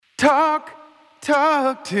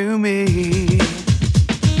Talk to me.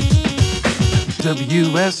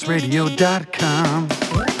 WSRadio.com.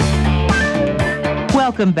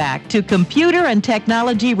 Welcome back to Computer and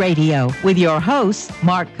Technology Radio with your hosts,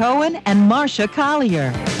 Mark Cohen and Marcia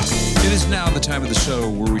Collier. It is now the time of the show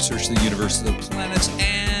where we search the universe of the planets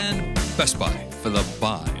and Best Buy for the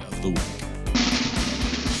buy of the week.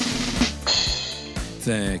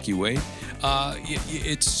 Thank you, Wade.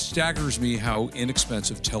 It staggers me how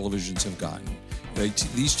inexpensive televisions have gotten.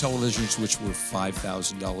 These televisions, which were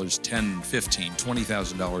 $5,000, $10,000, $15,000,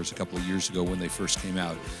 $20,000 a couple of years ago when they first came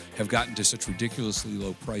out, have gotten to such ridiculously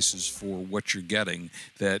low prices for what you're getting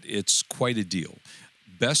that it's quite a deal.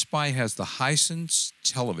 Best Buy has the Hisense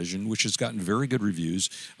television, which has gotten very good reviews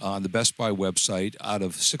on the Best Buy website. Out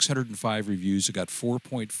of 605 reviews, it got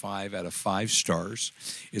 4.5 out of 5 stars.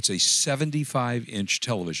 It's a 75-inch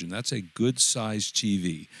television. That's a good-sized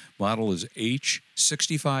TV. Model is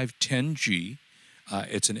H6510G.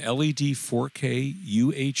 It's an LED 4K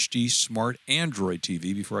UHD smart Android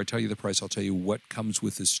TV. Before I tell you the price, I'll tell you what comes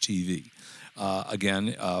with this TV.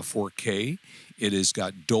 Again, 4K. It has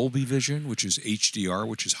got Dolby Vision, which is HDR,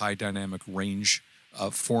 which is high dynamic range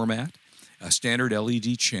format. Standard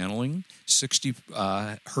LED channeling, 60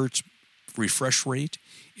 hertz refresh rate.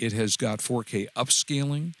 It has got 4K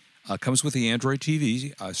upscaling. Comes with the Android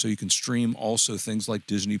TV, so you can stream also things like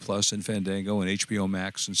Disney Plus and Fandango and HBO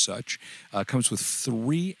Max and such. Comes with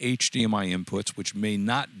 3 HDMI inputs, which may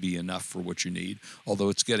not be enough for what you need, although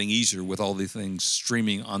it's getting easier with all the things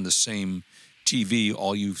streaming on the same TV.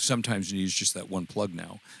 All you sometimes need is just that one plug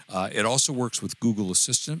now. It also works with Google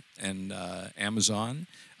Assistant and Amazon,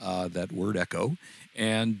 that word Echo.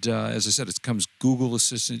 And as I said, Google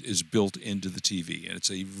Assistant is built into the TV. And it's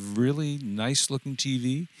a really nice-looking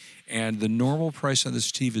TV. And the normal price on this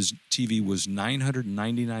TV was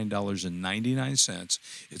 $999.99.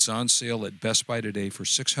 It's on sale at Best Buy today for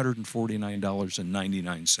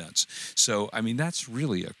 $649.99. So, I mean, that's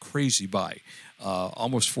really a crazy buy.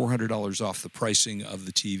 Almost $400 off the pricing of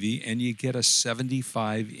the TV. And you get a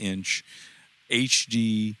 75-inch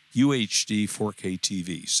UHD 4K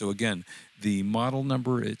TV. So, again, the model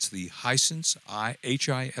number, it's the Hisense,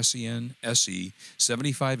 Hisense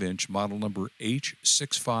 75-inch, model number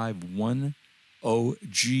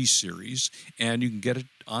H6510G series. And you can get it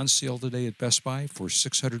on sale today at Best Buy for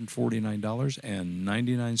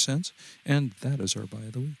 $649.99. And that is our buy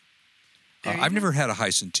of the week. I've never had a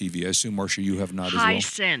Hisense TV. I assume, Marcia, you have not as well.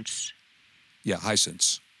 Hisense. Yeah,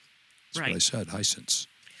 Hisense. That's right. What I said, Hisense.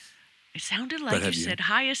 It sounded like you said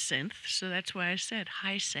hyacinth, so that's why I said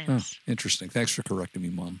Hisense. Oh, interesting. Thanks for correcting me,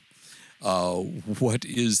 Mom. What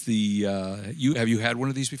is the have you had one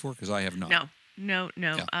of these before? Because I have not. No.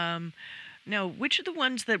 Yeah. No. Which are the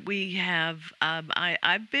ones that we have?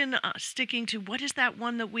 I've been sticking to. What is that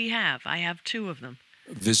one that we have? I have 2 of them.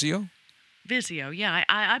 Vizio. Yeah.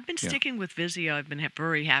 I've been sticking with Vizio. I've been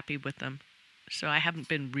very happy with them, so I haven't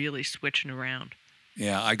been really switching around.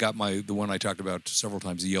 Yeah, I got the one I talked about several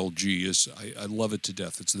times, the LG. I love it to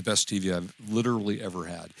death. It's the best TV I've literally ever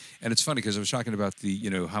had. And it's funny because I was talking about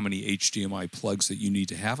how many HDMI plugs that you need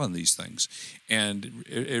to have on these things. And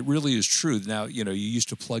it really is true. Now, you used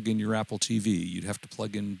to plug in your Apple TV. You'd have to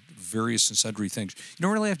plug in various and sundry things. You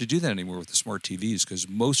don't really have to do that anymore with the smart TVs because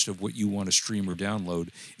most of what you want to stream or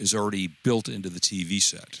download is already built into the TV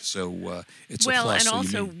set. So it's a plus. Well, and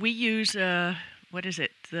also we use, what is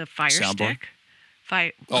it, the Fire Soundbar? Stick?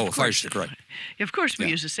 A Fire Stick, right. Of course we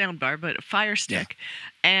use a sound bar, but a Fire Stick.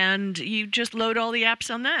 Yeah. And you just load all the apps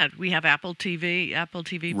on that. We have Apple TV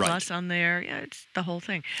Plus on there. Yeah, it's the whole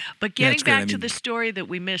thing. But getting back to the story that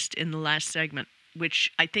we missed in the last segment,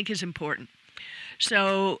 which I think is important.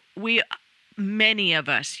 So many of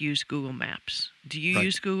us use Google Maps. Do you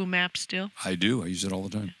use Google Maps still? I do. I use it all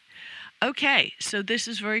the time. Okay, so this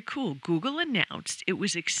is very cool. Google announced it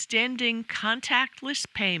was extending contactless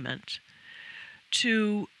payment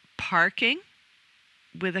to parking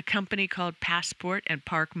with a company called Passport and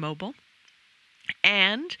Park Mobile,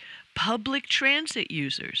 and public transit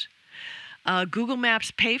users. Google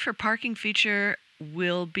Maps Pay for Parking feature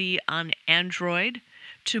will be on Android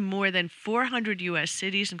to more than 400 U.S.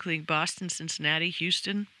 cities, including Boston, Cincinnati,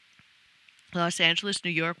 Houston, Los Angeles,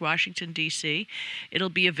 New York, Washington, D.C. It'll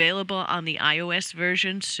be available on the iOS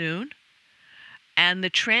version soon. And the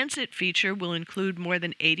transit feature will include more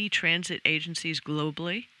than 80 transit agencies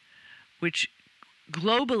globally, which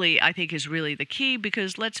globally I think is really the key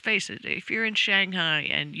because let's face it, if you're in Shanghai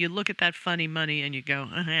and you look at that funny money and you go,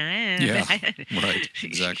 yeah, right,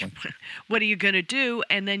 exactly. What are you going to do?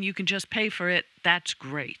 And then you can just pay for it. That's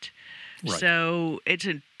great. Right. So it's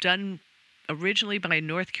done originally by a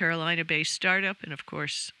North Carolina-based startup, and of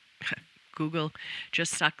course Google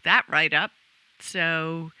just sucked that right up.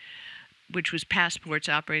 So, which was Passport's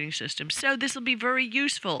operating system. So this will be very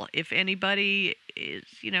useful if anybody is,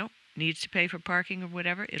 needs to pay for parking or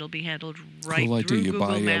whatever. It'll be handled right Cool idea. through You Google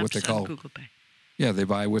buy Maps what they call and Google Pay. Yeah, they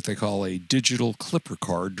buy what they call a digital clipper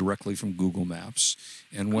card directly from Google Maps.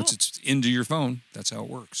 And once it's into your phone, that's how it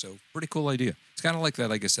works. So pretty cool idea. It's kind of like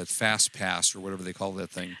that, I guess, that Fast Pass or whatever they call that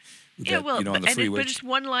thing. Yeah, that, well, on the freeway. but it's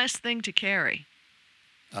one less thing to carry.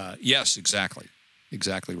 Yes, exactly.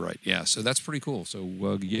 Exactly right. Yeah, so that's pretty cool. So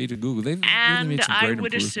yay to Google. They've really And made some I great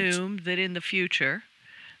would improvements. assume that in the future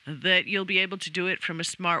that you'll be able to do it from a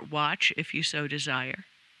smartwatch if you so desire.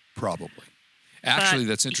 Probably. Actually,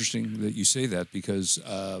 that's interesting that you say that because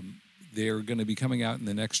they're going to be coming out in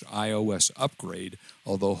the next iOS upgrade,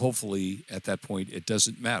 although hopefully at that point it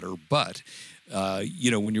doesn't matter. But,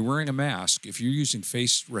 when you're wearing a mask, if you're using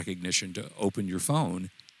face recognition to open your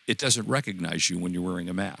phone, it doesn't recognize you when you're wearing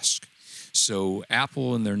a mask. So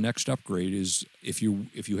Apple in their next upgrade is if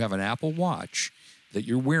you have an Apple Watch that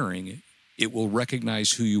you're wearing, it will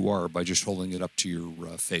recognize who you are by just holding it up to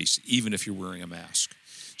your face, even if you're wearing a mask.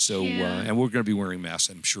 So, and we're going to be wearing masks,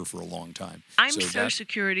 I'm sure, for a long time. I'm so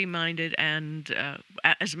security-minded, and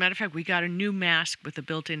as a matter of fact, we got a new mask with a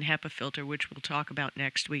built-in HEPA filter, which we'll talk about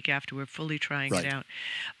next week after we're fully trying it out.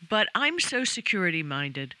 But I'm so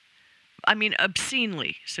security-minded. I mean,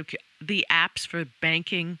 obscenely. So the apps for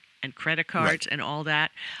banking and credit cards and all that,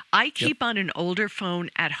 I keep on an older phone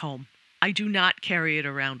at home. I do not carry it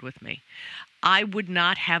around with me. I would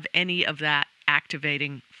not have any of that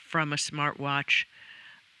activating from a smartwatch.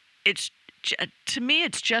 To me,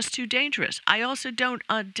 it's just too dangerous. I also don't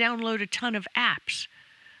download a ton of apps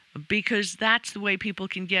because that's the way people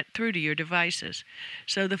can get through to your devices.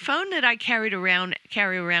 So the phone that I carry around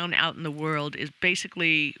out in the world is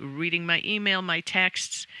basically reading my email, my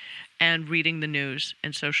texts, and reading the news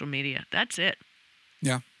and social media. That's it.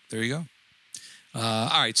 Yeah, there you go.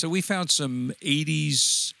 All right, so we found some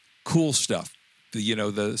 80s cool stuff.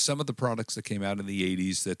 Some of the products that came out in the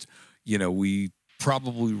 80s that, we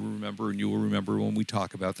probably remember, and you will remember when we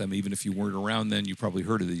talk about them, even if you weren't around then, you probably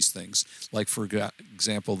heard of these things. Like, for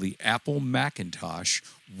example, the Apple Macintosh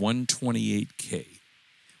 128K,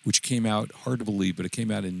 which came out, hard to believe, but it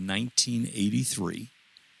came out in 1983.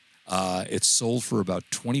 It sold for about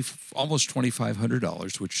almost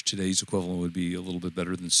 $2,500, which today's equivalent would be a little bit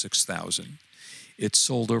better than $6,000. It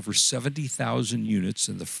sold over 70,000 units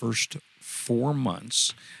in the first 4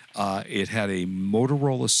 months. It had a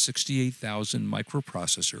Motorola 68,000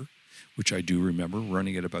 microprocessor, which I do remember,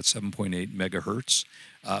 running at about 7.8 megahertz.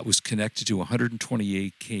 It was connected to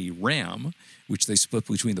 128K RAM, which they split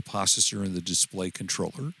between the processor and the display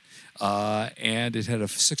controller. And it had a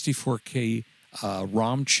 64K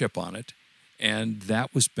ROM chip on it, and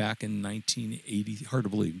that was back in 1980. Hard to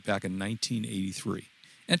believe, back in 1983.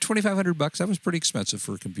 And $2,500, that was pretty expensive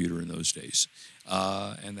for a computer in those days.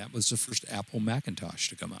 And that was the first Apple Macintosh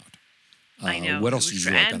to come out. I know. What else did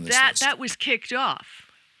you like on this list? That was kicked off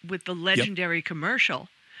with the legendary commercial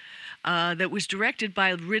that was directed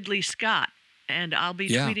by Ridley Scott. And I'll be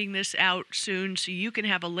tweeting this out soon so you can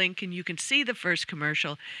have a link and you can see the first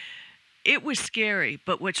commercial. It was scary,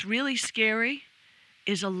 but what's really scary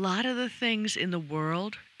is a lot of the things in the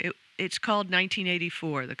world. It's called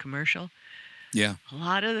 1984, the commercial. Yeah. A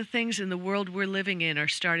lot of the things in the world we're living in are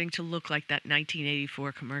starting to look like that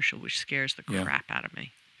 1984 commercial, which scares the crap out of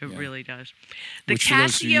me. It really does. The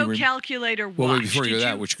Casio calculator watch. Well, wait, before you go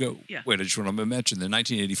that, wait, I just want to mention the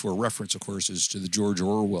 1984 reference, of course, is to the George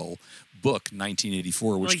Orwell book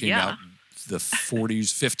 1984, which came out the 40s,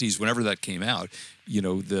 50s, whenever that came out.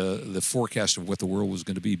 The forecast of what the world was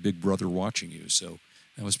going to be, Big Brother watching you. So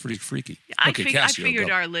that was pretty freaky. I figured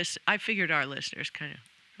our listeners kind of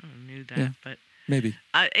knew that, but maybe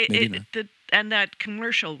not. And that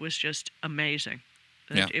commercial was just amazing.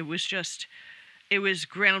 It was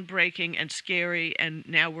groundbreaking and scary, and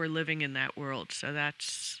now we're living in that world. So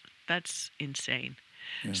that's insane.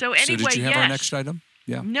 Yeah. So anyway, did you have our next item?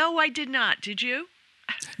 Yeah. No, I did not. Did you?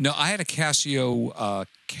 No, I had a Casio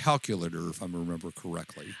calculator, if I remember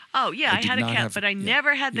correctly. Oh, yeah, I had a but I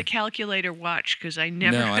never had the calculator watch because I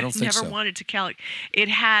never wanted to calculate. It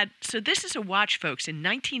had, so this is a watch, folks, in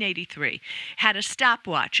 1983, had a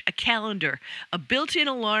stopwatch, a calendar, a built-in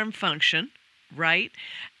alarm function, right?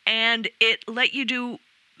 And it let you do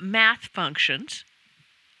math functions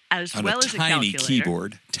as well as a calculator. Tiny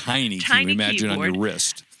keyboard, can you imagine, on your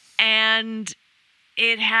wrist. And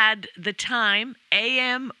it had the time,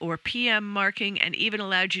 AM or PM marking, and even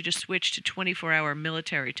allowed you to switch to 24-hour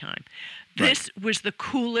military time. This was the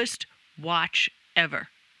coolest watch ever.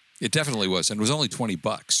 It definitely was, and it was only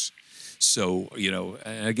 $20. So,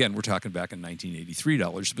 and again, we're talking back in 1983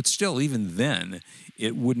 dollars, but still, even then,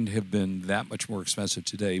 it wouldn't have been that much more expensive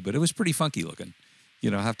today. But it was pretty funky looking,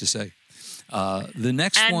 I have to say. The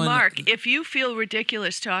next one. And Mark, if you feel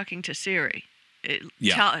ridiculous talking to Siri,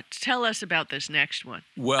 tell us about this next one.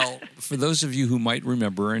 Well, for those of you who might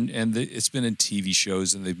remember, and it's been in TV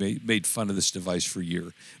shows, and they've made fun of this device for a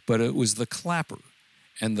year, but it was the clapper.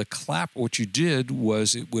 And the clap, what you did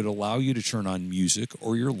was it would allow you to turn on music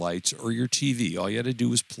or your lights or your TV. All you had to do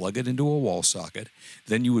was plug it into a wall socket.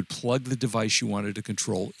 Then you would plug the device you wanted to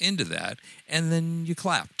control into that, and then you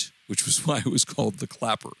clapped, which was why it was called the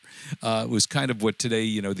clapper. It was kind of what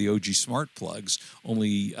today, the OG smart plugs,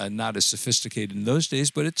 only not as sophisticated in those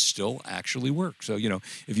days, but it still actually worked. So,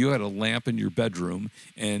 if you had a lamp in your bedroom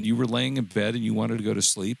and you were laying in bed and you wanted to go to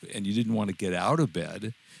sleep and you didn't want to get out of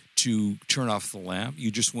bed to turn off the lamp,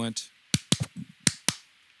 you just went,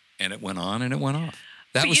 and it went on and it went off.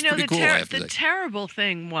 That was pretty cool, I have to say. The terrible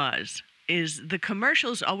thing is the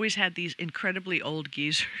commercials always had these incredibly old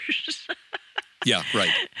geezers. Yeah,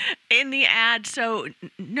 right. In the ad, so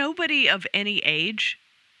nobody of any age,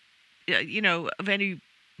 of any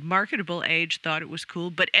marketable age thought it was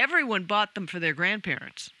cool, but everyone bought them for their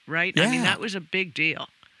grandparents, right? Yeah. I mean, that was a big deal.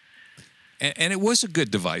 And it was a good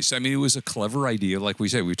device. I mean, it was a clever idea. Like we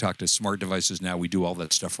say, we talk to smart devices now. We do all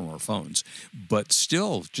that stuff from our phones. But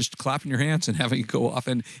still, just clapping your hands and having it go off.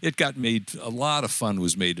 And it got made, a lot of fun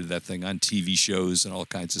was made of that thing on TV shows and all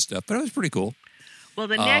kinds of stuff. But it was pretty cool. Well,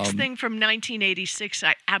 the next thing from 1986,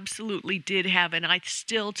 I absolutely did have, and I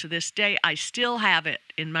still, to this day, I still have it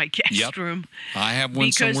in my guest room. I have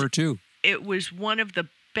one somewhere, too. It was one of the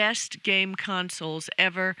best game consoles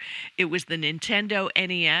ever. It was the Nintendo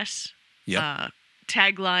NES. Yep.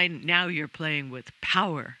 Tagline, now you're playing with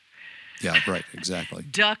power. Yeah, right, exactly.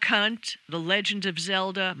 Duck Hunt, The Legend of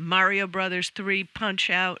Zelda, Mario Brothers 3,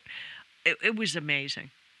 Punch-Out. It was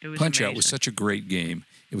amazing. Punch-Out was such a great game.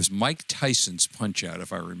 It was Mike Tyson's Punch-Out,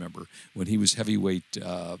 if I remember, when he was heavyweight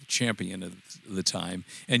champion at the time.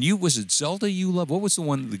 And was it Zelda you loved? What was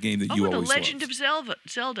the game that you always loved? The Legend of Zelda.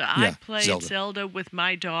 Yeah, I played Zelda with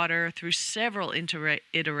my daughter through several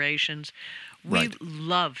iterations. We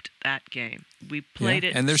loved that game. We played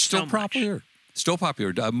it, and they're still so popular. Much. Still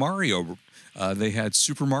popular. Mario, they had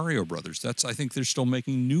Super Mario Brothers. I think they're still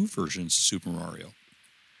making new versions of Super Mario.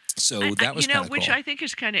 So that was kind of cool. Which I think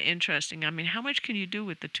is kind of interesting. I mean, how much can you do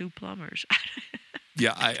with the two plumbers?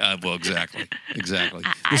 Yeah, well, exactly.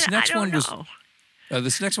 This next one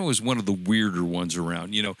was one of the weirder ones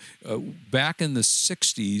around. Back in the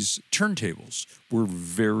 60s, turntables were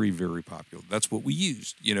very, very popular. That's what we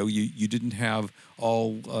used. You didn't have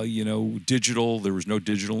all, digital. There was no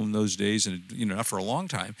digital in those days, and, not for a long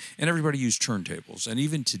time. And everybody used turntables. And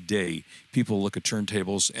even today, people look at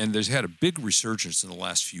turntables, and there's had a big resurgence in the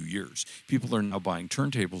last few years. People are now buying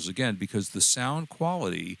turntables again because the sound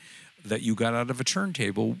quality that you got out of a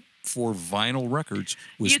turntable for vinyl records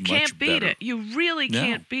was much better. You can't beat it. You really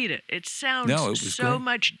can't beat it. It sounds so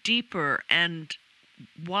much deeper and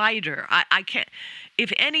wider. I can't.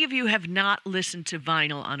 If any of you have not listened to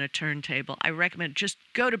vinyl on a turntable, I recommend just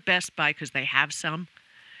go to Best Buy because they have some.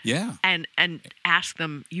 Yeah. And ask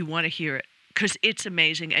them you want to hear it because it's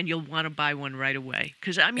amazing and you'll want to buy one right away.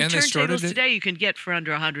 Because turntables today you can get for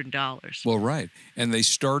under $100. Well, right, and they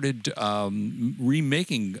started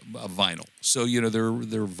remaking vinyl. So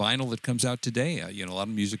their vinyl that comes out today. A lot of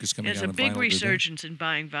music is coming out on vinyl. There's a big resurgence in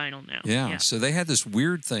buying vinyl now. Yeah. So they had this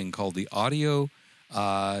weird thing called the Audio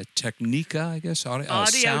Technica, I guess.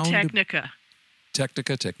 Audio Technica.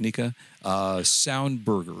 Sound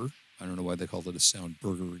Burger. I don't know why they called it a sound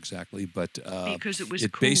burger exactly, but because it was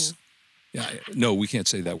cool. No, we can't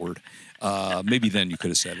say that word. Maybe then you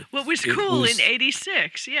could have said it. Well, it was cool in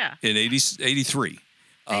 86, yeah. In 83.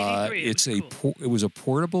 It was a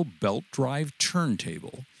portable belt drive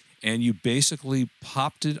turntable, and you basically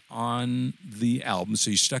popped it on the album.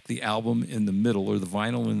 So you stuck the album in the middle, or the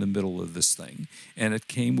vinyl in the middle of this thing, and it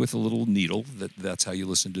came with a little needle. That's how you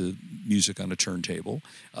listen to music on a turntable.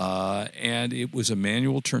 And it was a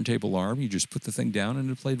manual turntable arm. You just put the thing down, and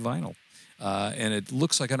it played vinyl. And it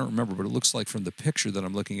looks like, I don't remember, but it looks like from the picture that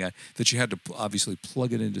I'm looking at that you had to obviously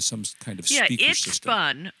plug it into some kind of speaker system. Yeah, it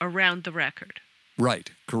spun around the record. Right,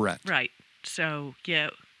 correct. Right. So, yeah,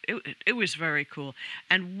 it was very cool.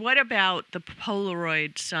 And what about the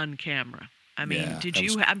Polaroid Sun camera? I mean,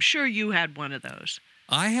 I'm sure you had one of those.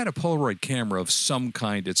 I had a Polaroid camera of some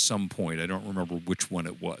kind at some point. I don't remember which one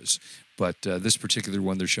it was. But this particular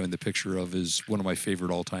one they're showing the picture of is one of my favorite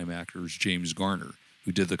all-time actors, James Garner,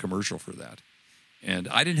 who did the commercial for that. And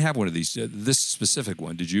I didn't have one of these, this specific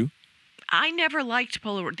one. Did you? I never liked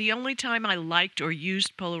Polaroid. The only time I liked or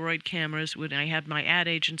used Polaroid cameras when I had my ad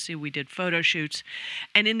agency, we did photo shoots.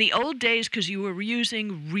 And in the old days, because you were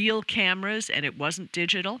using real cameras and it wasn't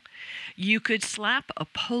digital, you could slap a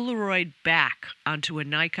Polaroid back onto a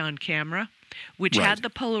Nikon camera, which Right. had the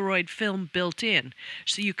Polaroid film built in.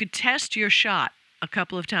 So you could test your shot a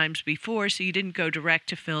couple of times before, so you didn't go direct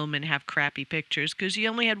to film and have crappy pictures, because you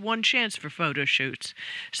only had one chance for photo shoots.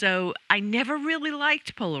 So I never really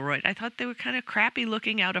liked Polaroid. I thought they were kind of crappy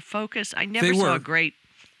looking out of focus. I never They saw were. a great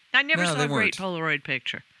they weren't. Polaroid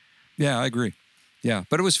picture. Yeah, I agree. Yeah,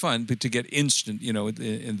 but it was fun to get instant.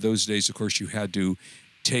 In those days, of course, you had to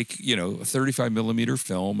take, a 35 millimeter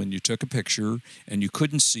film and you took a picture and you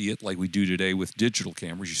couldn't see it like we do today with digital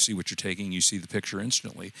cameras. You see what you're taking, you see the picture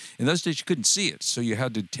instantly. In those days, you couldn't see it. So you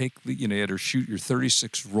had to take, you had to shoot your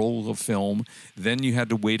 36 roll of film. Then you had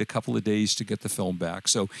to wait a couple of days to get the film back.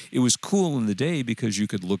 So it was cool in the day because you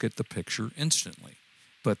could look at the picture instantly.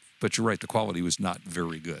 But you're right, the quality was not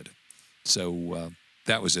very good. So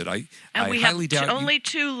that was it. I We highly have doubt only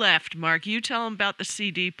two left, Mark. You tell them about the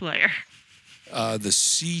CD player. the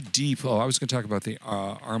CD. Oh, I was going to talk about the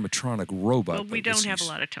Armatronic robot. Well, we but let's don't have see. a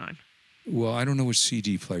lot of time. Well, I don't know which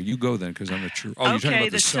CD player. You go then, because I'm not sure. Oh, you're talking Okay,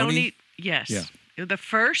 about the Sony? Yes. Yeah. The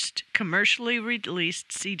first commercially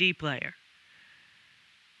released CD player.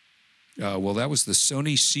 Well, that was the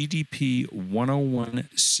Sony CDP 101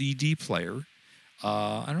 CD player.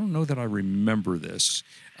 I don't know that I remember this.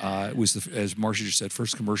 It was, as Marcia just said,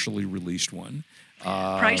 first commercially released one.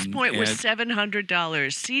 Price point was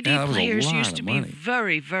 $700. CD that was a players lot used of to be money.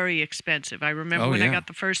 very, very expensive. I remember Oh, when I yeah. got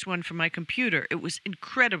the first one for my computer, it was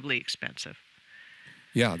incredibly expensive.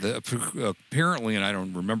 Yeah, apparently, and I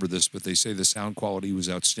don't remember this, but they say the sound quality was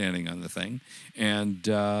outstanding on the thing, and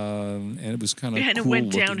it was kind of And cool it went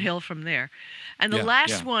looking. downhill from there. And the Yeah, last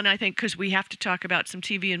yeah. one, I think, because we have to talk about some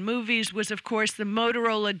TV and movies, was, of course, the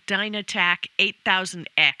Motorola Dynatac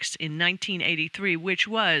 8000X in 1983, which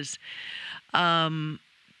was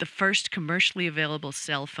the first commercially available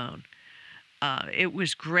cell phone. It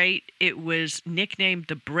was great. It was nicknamed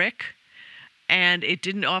the Brick, and it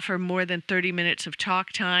didn't offer more than 30 minutes of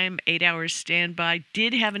talk time, 8 hours standby,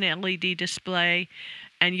 did have an LED display,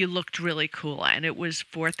 and you looked really cool. And it was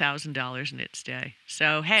 $4,000 in its day.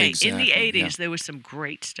 So, hey, in the Exactly, 80s, yeah. there was some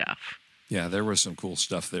great stuff. Yeah, there was some cool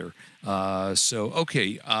stuff there. Let's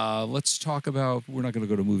talk about. We're not going to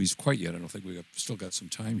go to movies quite yet. I don't think we've still got some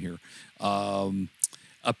time here.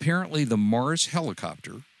 Apparently, the Mars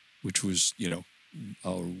helicopter, which was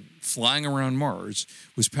flying around Mars,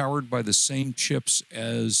 was powered by the same chips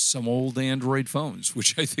as some old Android phones,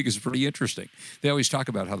 which I think is pretty interesting. They always talk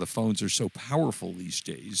about how the phones are so powerful these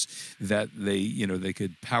days that they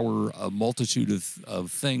could power a multitude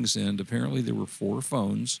of things, and apparently there were 4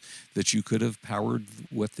 phones that you could have powered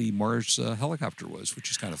what the Mars helicopter was,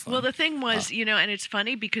 which is kind of fun. Well, the thing was, and it's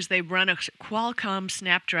funny because they run a Qualcomm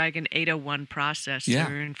Snapdragon 801 processor. Yeah,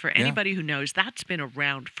 And for yeah. anybody who knows, that's been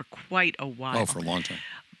around for quite a while. Oh, for a long time.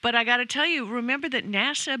 But I got to tell you, remember that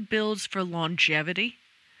NASA builds for longevity.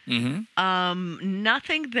 Mm-hmm.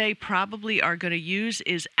 Nothing they probably are going to use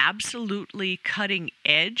is absolutely cutting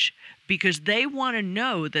edge, because they want to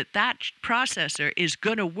know that processor is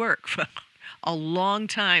going to work for a long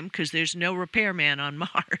time, because there's no repairman on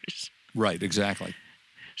Mars. Right, exactly.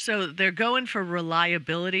 So they're going for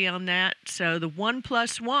reliability on that. So the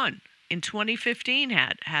OnePlus One in 2015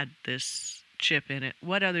 had this chip in it.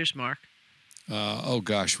 What others, Mark?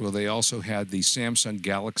 Well, they also had the Samsung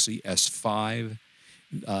Galaxy S5,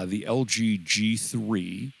 the LG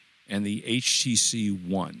G3, and the HTC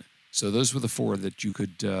One. So those were the 4 that you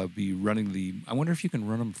could be running I wonder if you can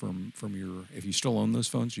run them from your, if you still own those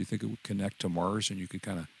phones, do you think it would connect to Mars and you could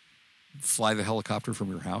kind of fly the helicopter from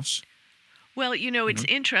your house? Well, it's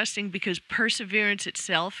interesting because Perseverance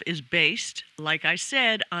itself is based, like I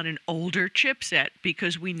said, on an older chipset,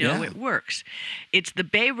 because we know Yeah. it works. It's the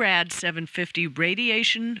Bayrad 750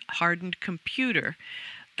 radiation-hardened computer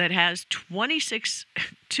that has 256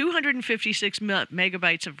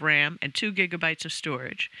 megabytes of RAM and 2 gigabytes of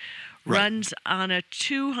storage. Right. Runs on a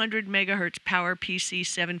 200 megahertz PowerPC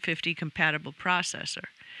 750 compatible processor.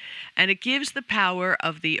 And it gives the power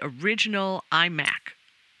of the original iMac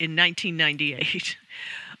in 1998.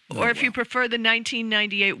 Or if you prefer, the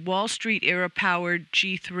 1998 Wall Street era powered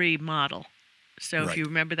G3 model. So if you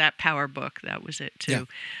remember that PowerBook, that was it too. Yeah.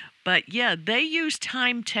 But yeah, they use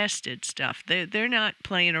time-tested stuff. They're not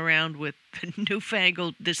playing around with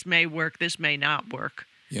newfangled, this may work, this may not work.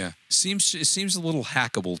 Yeah, it seems a little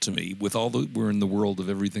hackable to me. With we're in the world of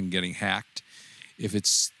everything getting hacked. If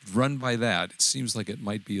it's run by that, it seems like it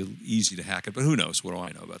might be easy to hack it. But who knows? What do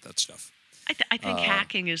I know about that stuff? I think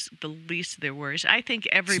hacking is the least of their worries. I think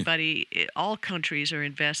everybody, all countries are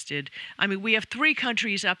invested. I mean, we have 3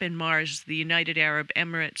 countries up in Mars, the United Arab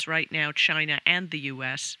Emirates right now, China, and the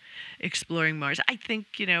U.S. exploring Mars. I think,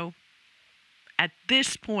 at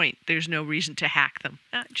this point, there's no reason to hack them.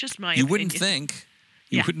 Just my opinion. You wouldn't think.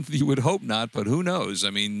 You would hope not, but who knows? I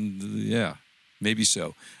mean, yeah, maybe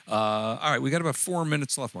so. All right, we got about 4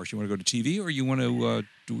 minutes left, Marcia. You want to go to TV, or you want to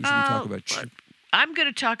should we talk about... I'm going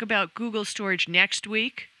to talk about Google storage next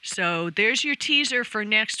week. So there's your teaser for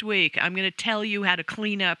next week. I'm going to tell you how to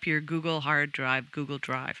clean up your Google hard drive, Google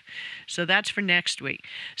Drive. So that's for next week.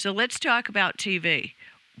 So let's talk about TV.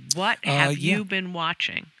 What have you been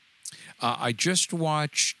watching? I just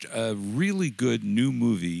watched a really good new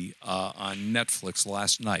movie on Netflix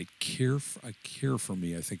last night. Care for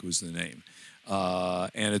Me, I think was the name.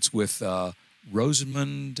 And it's with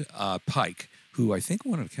Rosamund Pike, who I think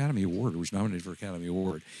won an Academy Award or was nominated for an Academy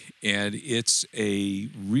Award. And it's a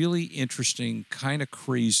really interesting, kind of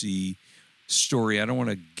crazy story. I don't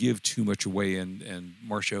want to give too much away. And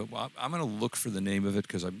Marcia, I'm going to look for the name of it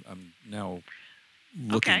because I'm now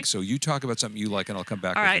looking. Okay. So you talk about something you like, and I'll come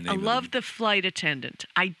back with the name of it. All right, I love The Flight Attendant.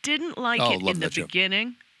 I didn't like it in the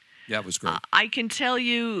beginning. Yeah, it was great. I can tell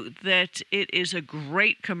you that it is a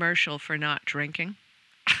great commercial for not drinking.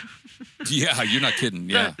 Yeah, you're not kidding.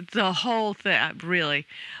 Yeah, the whole thing, really.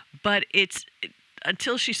 But it's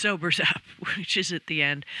until she sobers up, which is at the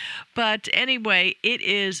end. But anyway, it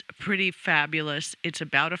is pretty fabulous. It's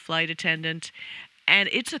about a flight attendant, and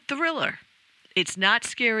it's a thriller. It's not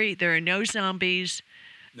scary. There are no zombies.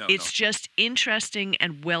 It's just interesting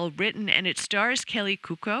and well written, and it stars Kelly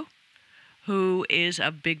Kuko, who is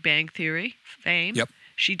of Big Bang Theory fame. Yep.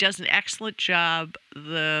 She does an excellent job.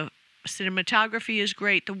 The cinematography is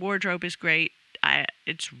great. The wardrobe is great.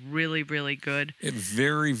 It's really, really good.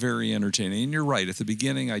 Very, very entertaining. And you're right. At the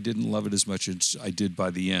beginning, I didn't love it as much as I did by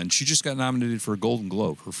the end. She just got nominated for a Golden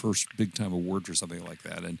Globe, her first big-time award or something like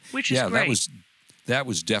that. And which is great. That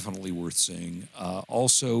was definitely worth seeing.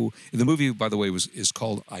 Also, the movie, by the way, is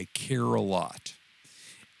called I Care a Lot.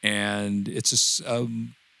 And it's a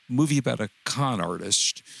movie about a con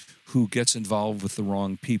artist who gets involved with the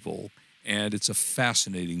wrong people. And it's a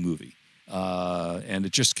fascinating movie. And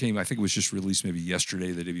it just came, I think it was just released maybe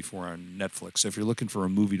yesterday, the day before on Netflix. So if you're looking for a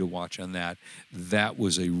movie to watch on that, that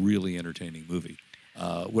was a really entertaining movie.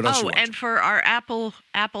 What else? And for our Apple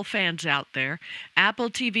fans out there,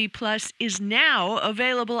 Apple TV Plus is now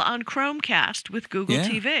available on Chromecast with Google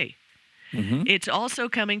TV. Mm-hmm. It's also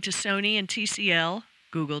coming to Sony and TCL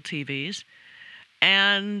Google TVs.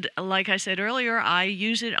 And like I said earlier, I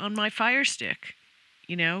use it on my Fire Stick.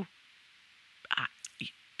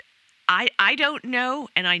 I don't know,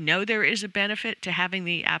 and I know there is a benefit to having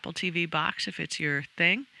the Apple TV box if it's your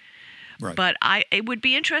thing. Right. But it would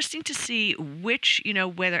be interesting to see which,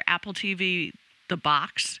 whether Apple TV, the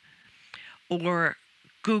box, or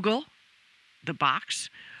Google, the box,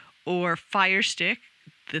 or Fire Stick,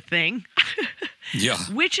 the thing. Yeah.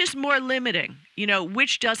 Which is more limiting,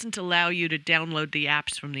 which doesn't allow you to download the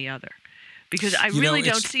apps from the other. Because I really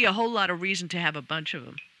don't see a whole lot of reason to have a bunch of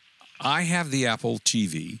them. I have the Apple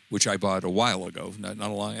TV, which I bought a while ago, not a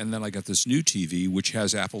long, and then I got this new TV, which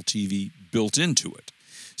has Apple TV built into it.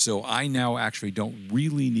 So I now actually don't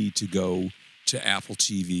really need to go to Apple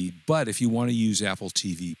TV. But if you want to use Apple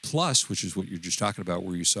TV Plus, which is what you're just talking about,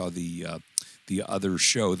 where you saw the other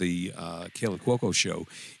show, the Kayla Cuoco show,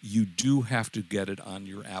 you do have to get it on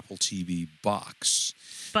your Apple TV box.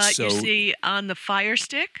 But you see, on the Fire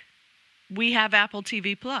Stick, we have Apple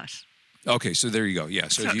TV Plus. Okay, so there you go. Yeah,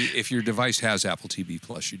 so if your device has Apple TV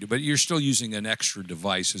Plus, you do, but you're still using an extra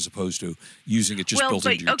device as opposed to using it just built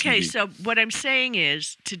into your TV. Okay, so what I'm saying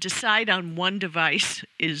is to decide on one device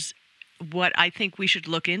is what I think we should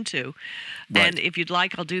look into. Right. And if you'd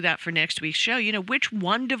like, I'll do that for next week's show. Which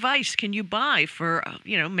one device can you buy for,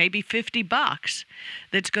 maybe $50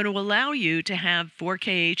 that's going to allow you to have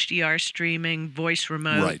 4K HDR streaming, voice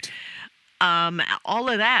remote. Right. All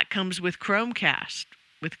of that comes with Chromecast.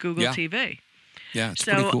 With Google TV. Yeah, it's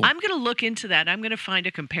pretty cool. I'm going to look into that. I'm going to find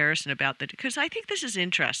a comparison about that because I think this is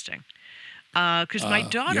interesting. Because my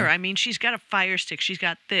daughter, she's got a Fire Stick. She's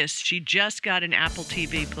got this. She just got an Apple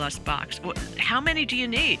TV Plus box. How many do you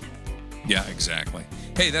need? Yeah, exactly.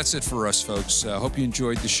 Hey, that's it for us, folks. Hope you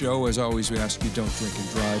enjoyed the show. As always, we ask you don't drink and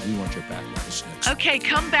drive. We want you back with us next week. Okay,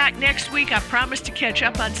 come back next week. I promise to catch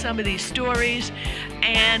up on some of these stories.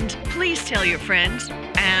 And please tell your friends.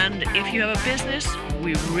 And if you have a business,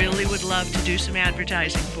 we really would love to do some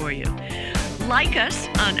advertising for you. Like us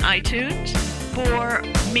on iTunes. For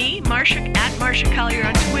me, Marcia, at Marcia Collier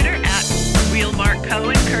on Twitter, at Real Mark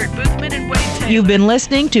Cohen, Kurt Boothman, and Wade Taylor. You've been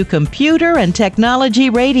listening to Computer and Technology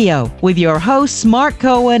Radio with your hosts Mark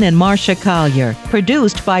Cohen and Marcia Collier.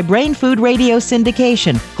 Produced by Brain Food Radio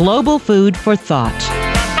Syndication, global food for thought.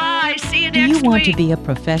 Bye. See you Do next you want week. to be a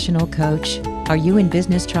professional coach? Are you in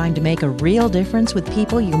business trying to make a real difference with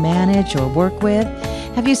people you manage or work with?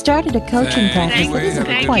 Have you started a coaching practice that isn't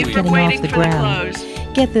Thank quite you for getting waiting off the for ground? close.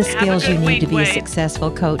 Get the Have a skills you good need week, to be a Wade.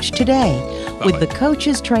 successful coach today with the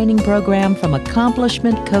Coaches Training Program from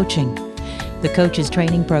Accomplishment Coaching. The Coaches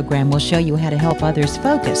Training Program will show you how to help others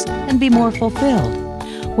focus and be more fulfilled.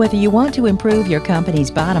 Whether you want to improve your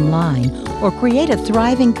company's bottom line or create a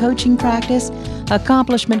thriving coaching practice,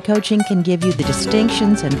 Accomplishment Coaching can give you the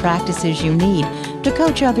distinctions and practices you need to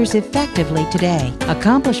coach others effectively today.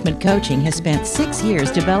 Accomplishment Coaching has spent 6 years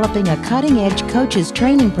developing a cutting-edge coaches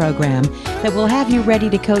training program that will have you ready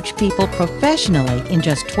to coach people professionally in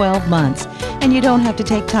just 12 months, and you don't have to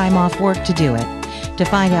take time off work to do it. To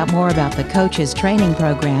find out more about the Coaches Training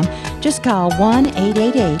Program, just call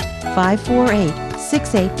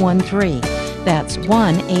 1-888-548-6813. That's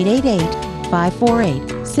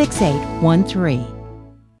 1-888-548-6813.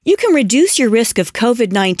 You can reduce your risk of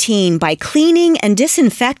COVID-19 by cleaning and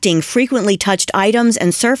disinfecting frequently touched items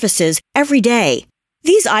and surfaces every day.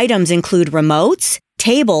 These items include remotes,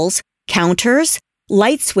 tables, counters,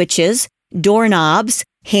 light switches, doorknobs,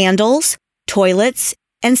 handles, toilets,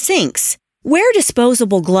 and sinks. Wear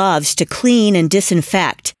disposable gloves to clean and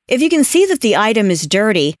disinfect. If you can see that the item is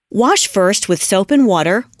dirty, wash first with soap and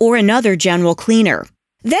water or another general cleaner.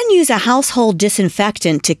 Then use a household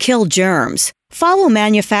disinfectant to kill germs. Follow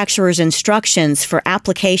manufacturer's instructions for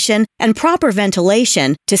application and proper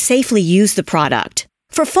ventilation to safely use the product.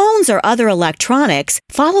 For phones or other electronics,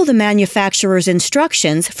 follow the manufacturer's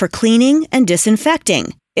instructions for cleaning and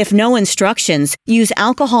disinfecting. If no instructions, use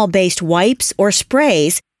alcohol-based wipes or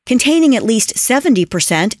sprays containing at least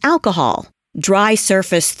 70% alcohol. Dry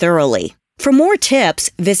surface thoroughly. For more tips,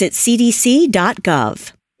 visit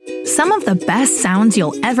cdc.gov. Some of the best sounds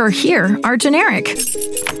you'll ever hear are generic,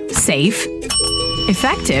 safe,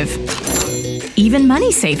 effective, even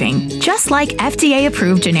money-saving, just like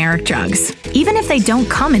FDA-approved generic drugs. Even if they don't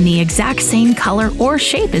come in the exact same color or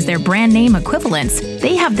shape as their brand name equivalents,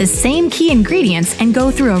 they have the same key ingredients and go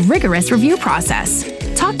through a rigorous review process.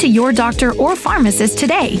 Talk to your doctor or pharmacist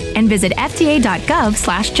today and visit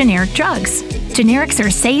fda.gov/generic drugs. Generics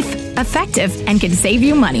are safe, effective, and can save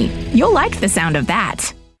you money. You'll like the sound of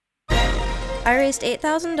that. I raised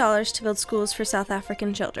 $8,000 to build schools for South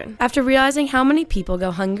African children. After realizing how many people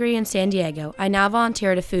go hungry in San Diego, I now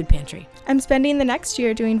volunteer at a food pantry. I'm spending the next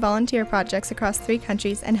year doing volunteer projects across 3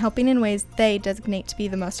 countries and helping in ways they designate to be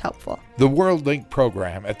the most helpful. The World Link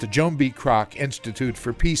program at the Joan B. Kroc Institute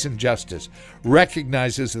for Peace and Justice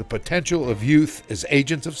recognizes the potential of youth as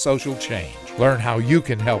agents of social change. Learn how you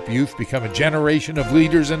can help youth become a generation of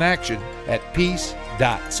leaders in action at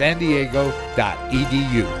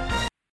peace.sandiego.edu.